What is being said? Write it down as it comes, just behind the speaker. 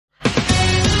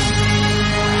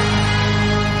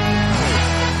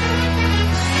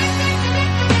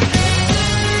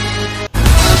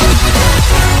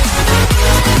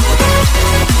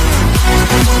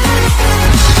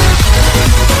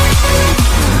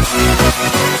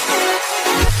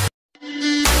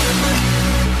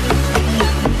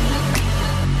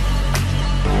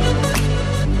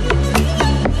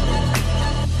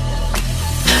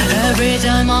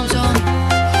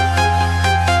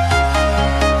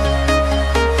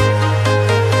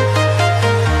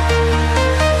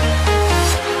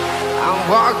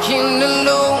walking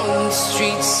alone, the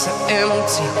streets are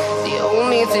empty. The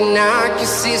only thing I can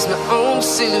see is my own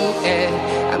silhouette.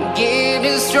 I'm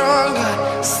getting stronger,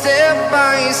 step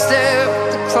by step.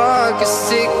 The clock is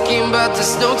ticking, but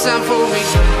there's no time for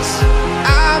regrets.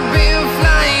 I've been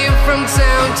flying from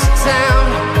town to town,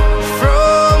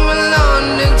 from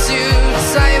London to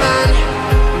Taiwan.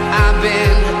 I've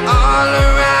been all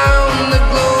around the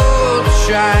globe,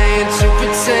 trying to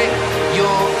protect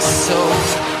your soul.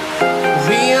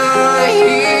 We are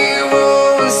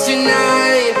heroes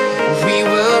tonight. We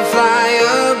will fly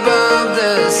above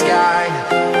the sky.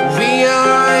 We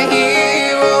are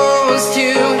heroes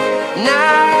tonight.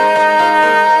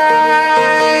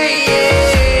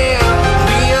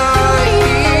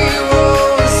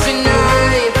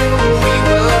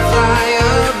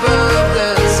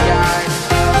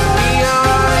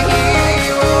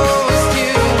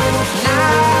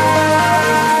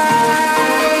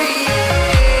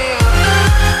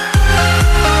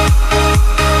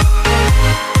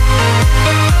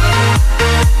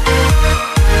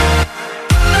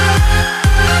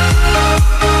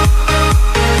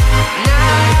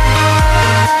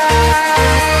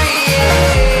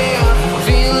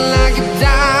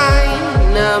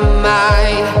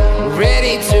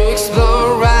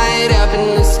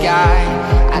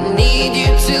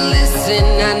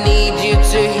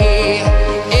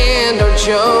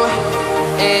 Show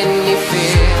any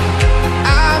fear.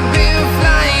 I've been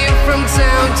flying from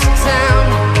town to town,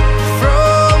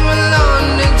 from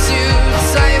London to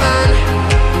Taiwan.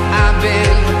 I've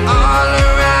been all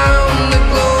around the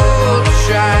globe,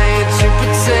 trying to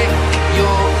protect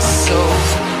your soul.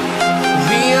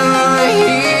 We are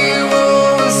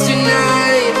heroes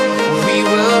tonight. We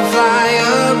will fly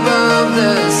above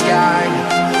the sky.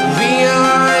 We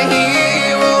are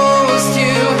heroes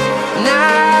tonight.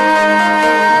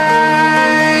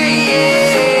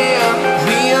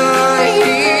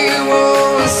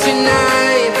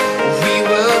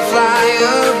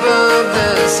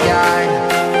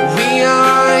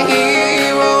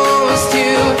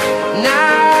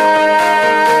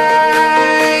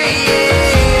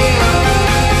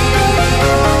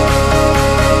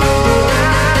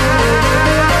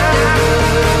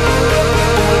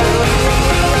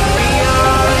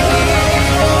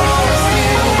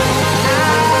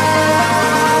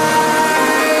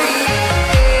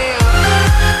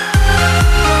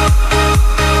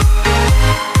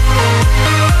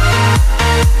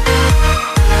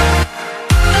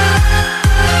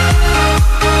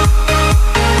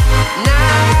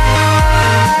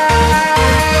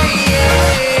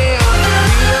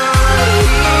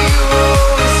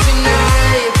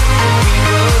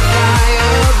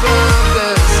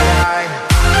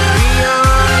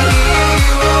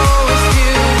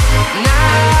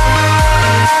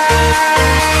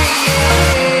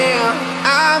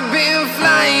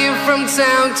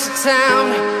 Town to town,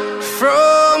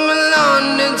 from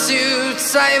London to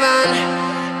Taiwan.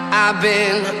 I've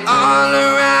been all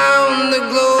around the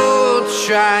globe,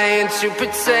 trying to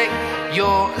protect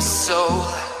your soul.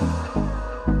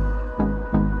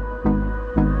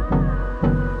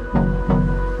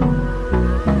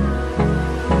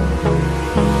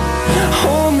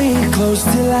 Hold me close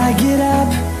till I get up.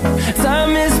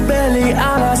 Time is barely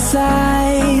on our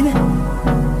side.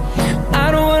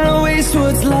 I don't wanna waste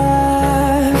what's left.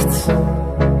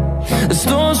 The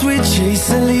storms we chase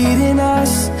are leading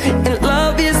us, and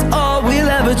love is all we'll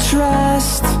ever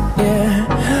trust. Yeah,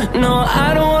 no,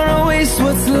 I don't wanna waste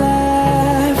what's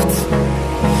left.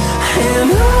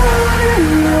 And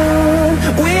on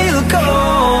we'll go,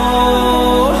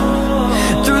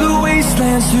 through the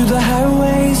wastelands, through the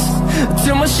highways,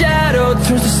 till my shadow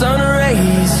turns to sun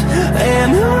rays.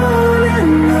 And on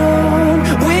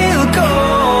we'll go,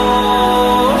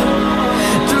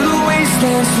 through the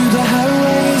wastelands, through the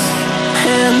highways,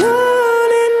 and on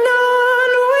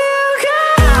we'll go.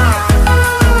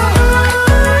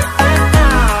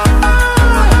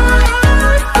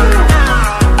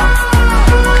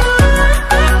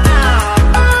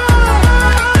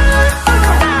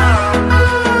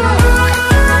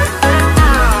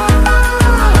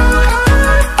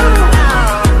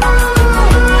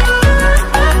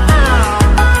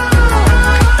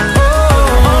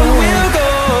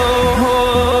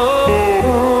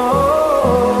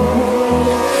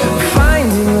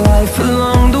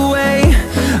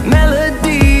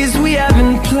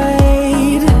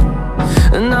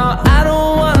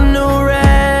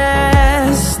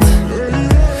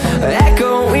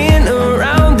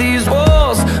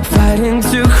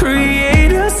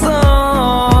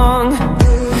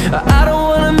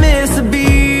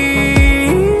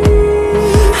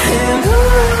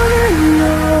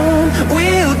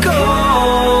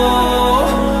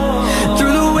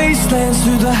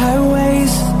 through the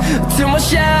highways till my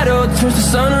shadow turns to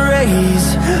sun rays.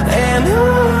 And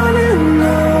on